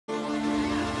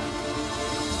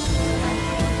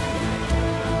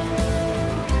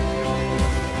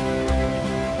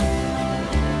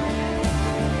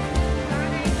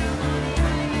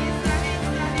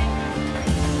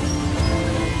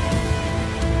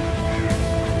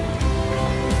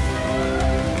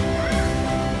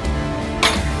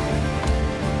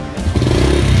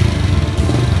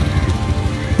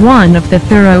One of the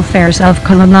thoroughfares of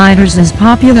Colourful's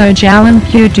popular Jalan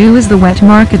Pudu is the wet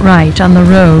market right on the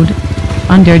road.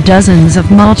 Under dozens of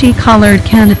multicolored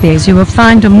canopies you will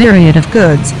find a myriad of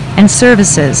goods and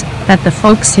services that the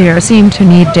folks here seem to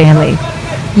need daily.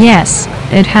 Yes,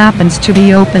 it happens to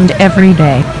be opened every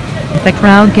day. The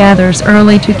crowd gathers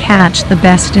early to catch the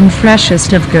best and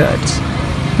freshest of goods,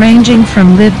 ranging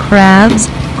from live crabs,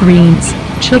 greens,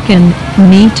 chicken,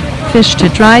 meat, fish to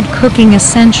dried cooking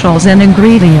essentials and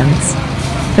ingredients.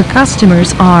 The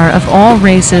customers are of all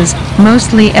races,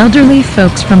 mostly elderly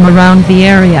folks from around the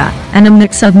area, and a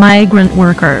mix of migrant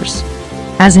workers.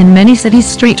 As in many city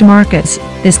street markets,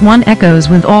 this one echoes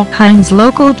with all kinds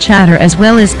local chatter as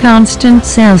well as constant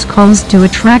sales calls to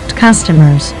attract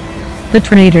customers. The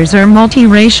traders are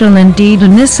multiracial indeed,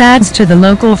 and this adds to the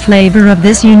local flavor of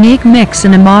this unique mix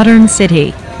in a modern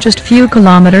city, just few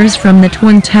kilometers from the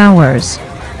Twin Towers.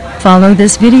 Follow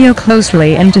this video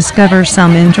closely and discover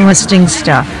some interesting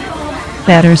stuff.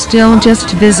 Better still,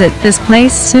 just visit this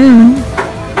place soon.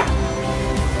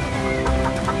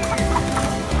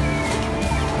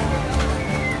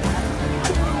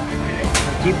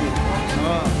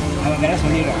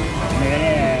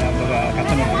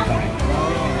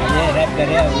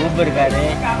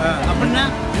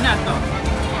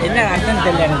 என்ன அர்த்தம்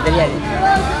தெரியல, எனக்கு தெரியாது.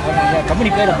 Company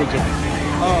பேரை போச்சு.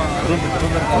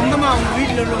 சொந்தமாக அவங்க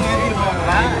வீட்டில் உள்ளவங்க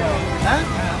ஏற்றிருப்பாங்களா?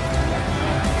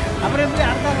 அப்புறம் எப்படி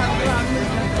அர்த்தம் அப்போ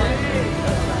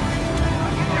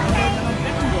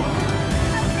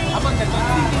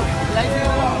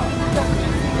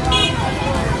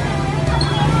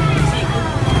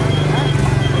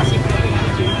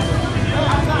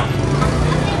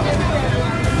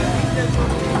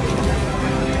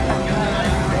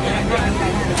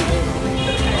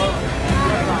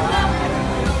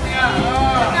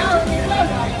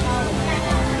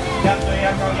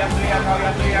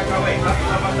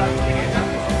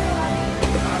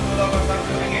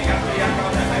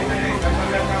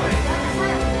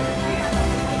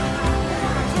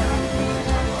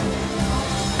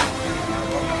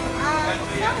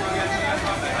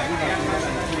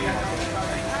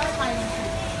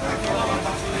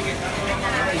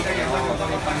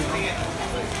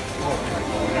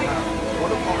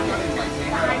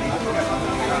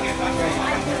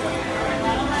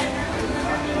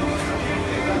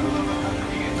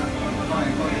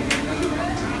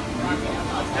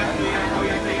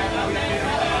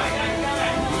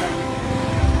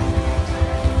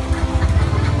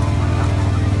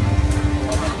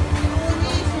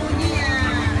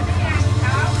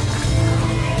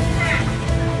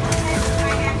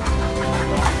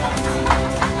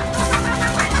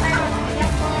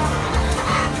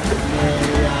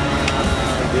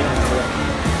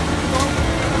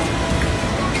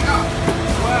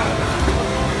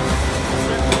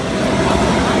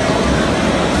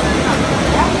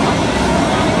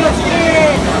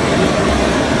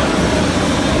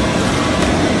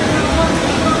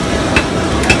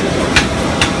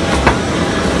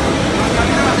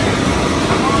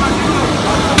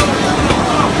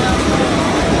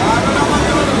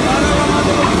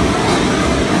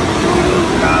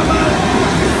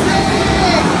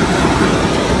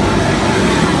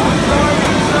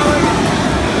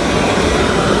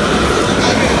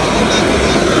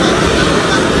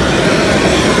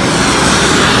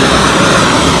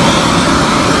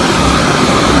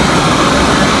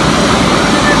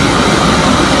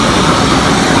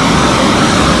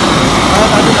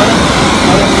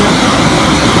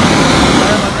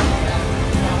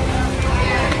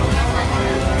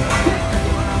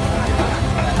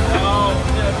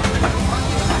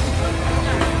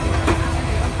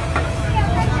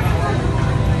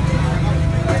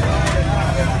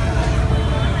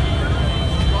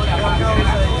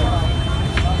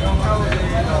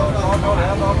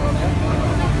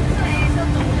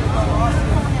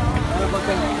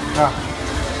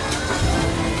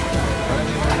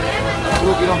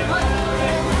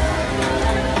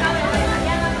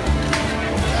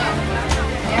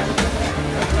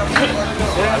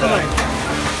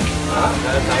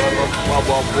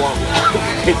buang-buang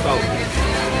kita.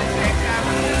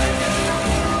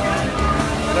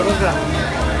 Terus lah.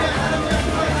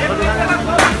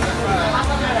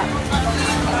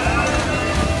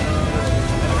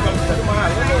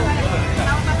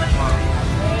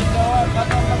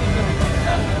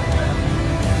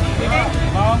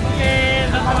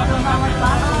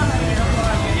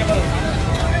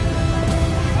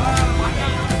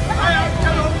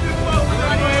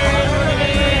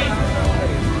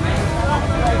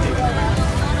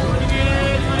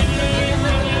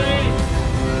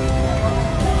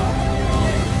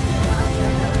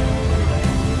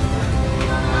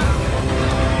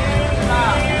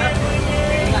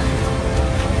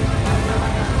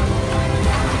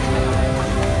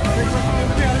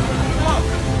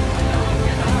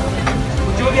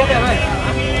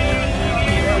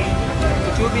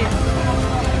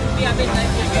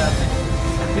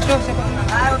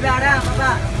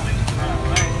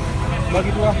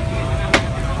 gitu loh.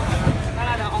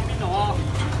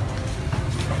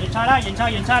 鹽菜啦，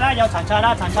鹽菜啦，有陳菜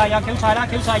啦，陳菜有 Q 菜啦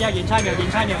，Q 菜有鹽菜苗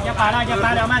，100啦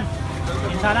，100兩蚊。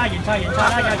鹽菜啦，鹽菜啦，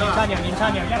有鹽菜苗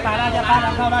，100啦，100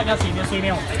兩溝啦，有時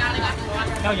苗，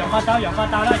有洋發豆啦，有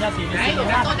時苗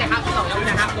啦。多謝客邊度有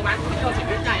隻客老闆，呢個前面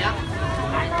真係啊！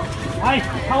喂，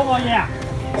偷個嘢啊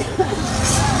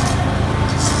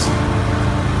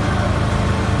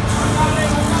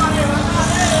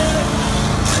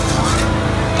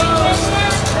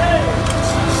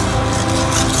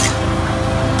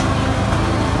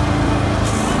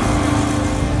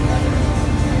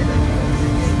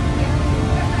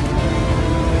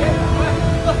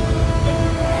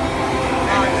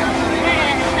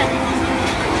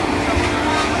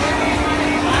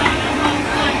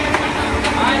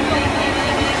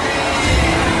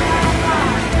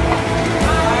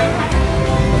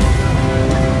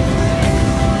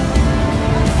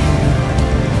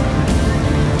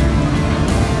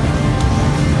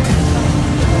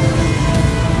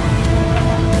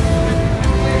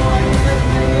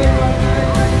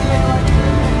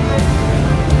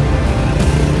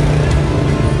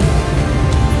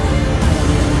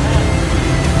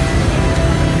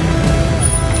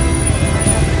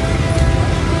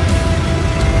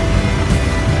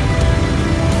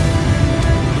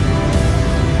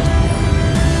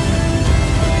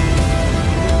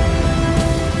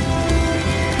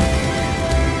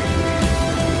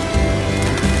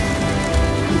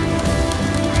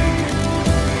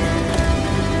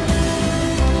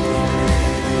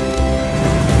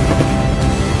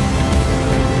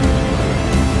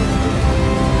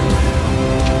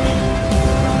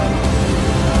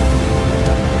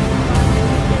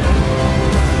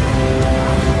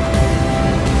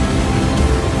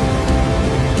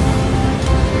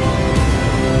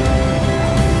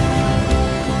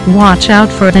！Watch out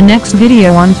for the next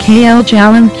video on KL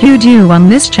Jalan Pudu on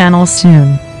this channel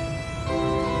soon.